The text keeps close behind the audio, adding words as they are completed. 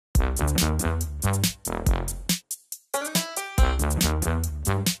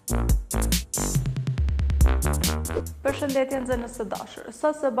Përshëndetje nxënës së dashur.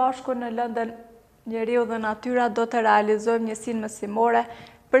 Sot së bashku në lëndën Njeriu dhe natyra do të realizojmë njësinë mësimore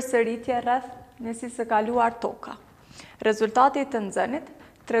përsëritje rreth njësisë së kaluar Toka. Rezultati i të nxënit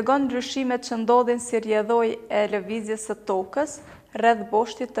tregon ndryshimet që ndodhin si rrjedhojë e lëvizjes së Tokës rreth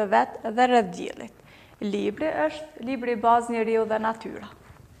boshtit të vet dhe rreth diellit. Libri është libri bazë Njeriu dhe natyra.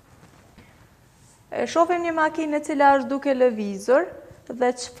 Shohim një makinë e cila është duke lëvizur dhe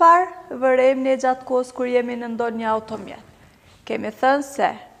çfarë vërejmë ne gjatë kohës kur jemi në ndonjë automjet. Kemi thënë se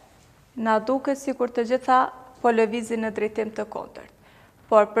na duket sikur të gjitha po lëvizin në drejtim të kundërt.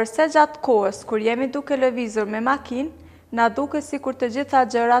 Por përse gjatë kohës kur jemi duke lëvizur me makinë, na duket sikur të gjitha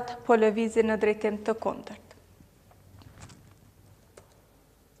gjërat po lëvizin në drejtim të kundërt.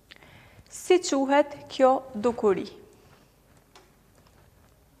 Si quhet kjo dukuri?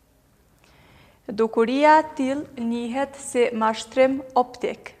 Dukuria e tillë njihet si mashtrim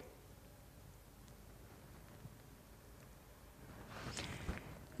optik.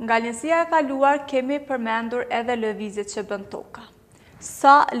 Nga njësia e kaluar kemi përmendur edhe lëvizjet që bën Toka.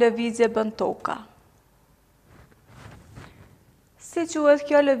 Sa lëvizje bën Toka? Si quhet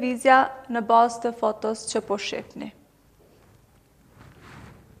kjo lëvizja në bazë të fotos që po shihni?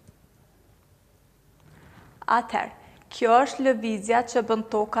 Atëherë, kjo është lëvizja që bën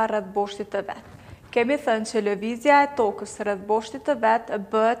Toka rreth boshtit të vet. Kemi thënë që lëvizja e Tokës rreth boshtit të vet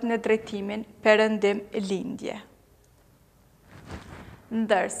bëhet në drejtimin perëndim-lindje.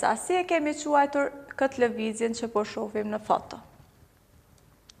 Ndërsa, si e kemi quajtur këtë lëvizjen që po shohim në foto?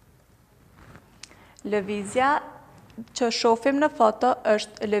 Lëvizja që shohim në foto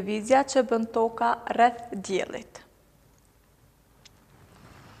është lëvizja që bën Toka rreth diellit.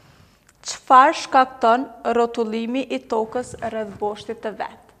 Çfarë shkakton rrotullimi i Tokës rreth boshtit të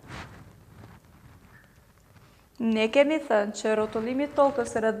vet? Ne kemi thënë që rrotullimi i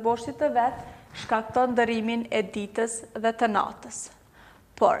Tokës rreth boshtit të vet shkakton ndërimin e ditës dhe të natës.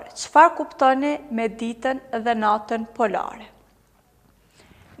 Por, çfarë kuptoni me ditën dhe natën polare?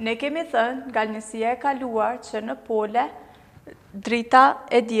 Ne kemi thënë nga njësia e kaluar që në pole drita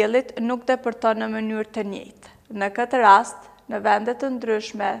e diellit nuk depërton në mënyrë të njëjtë. Në këtë rast, në vende të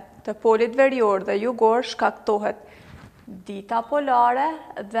ndryshme të polit verior dhe jugor shkaktohet dita polare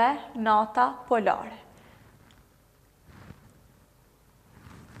dhe nata polare.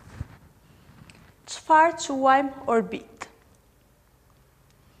 Çfarë quajmë orbit?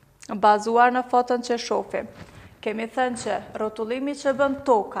 Bazuar në foton që shohim, kemi thënë që rrotullimi që bën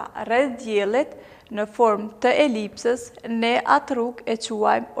Toka rreth diellit në formë të elipsës, ne atë rrugë e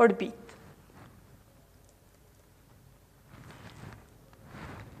quajmë orbit.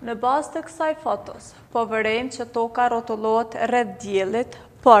 Në bazë të kësaj fotos, po vërejmë që Toka rrotullohet rreth diellit,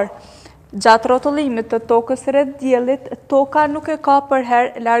 por gjatë rrotullimit të Tokës rreth diellit, Toka nuk e ka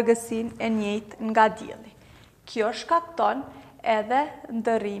përherë largësinë e njëjtë nga dielli. Kjo shkakton edhe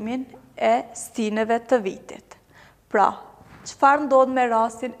ndërrimin e stinëve të vitit. Pra, çfarë ndodh me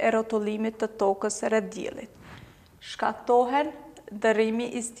rastin e rrotullimit të Tokës rreth diellit? Shkaktohen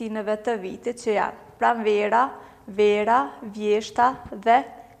ndërrimi i stinëve të vitit që janë pranvera, vera, vjeshta dhe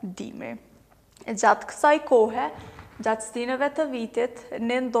dimri. Gjatë kësaj kohe, gjatë stinëve të vitit,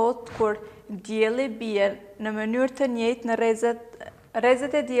 ne ndodh kur dielli bie në mënyrë të njëjtë në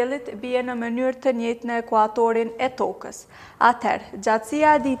rrezet e diellit bie në mënyrë të njëjtë në ekuatorin e Tokës. Atëherë,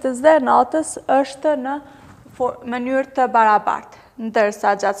 gjatësia e ditës dhe natës është në mënyrë të barabartë,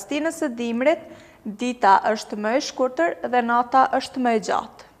 ndërsa gjatë stinës së dimrit, dita është më e shkurtër dhe nata është më e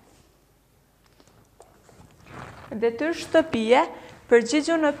gjatë. Detyrë shtëpie,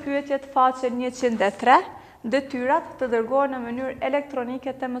 përgjigju në pyetjet faqen 103, detyrat të dërgohen në mënyrë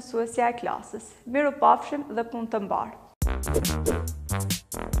elektronike te mësuesja e klasës. Mirupafshim dhe punë të mbarë.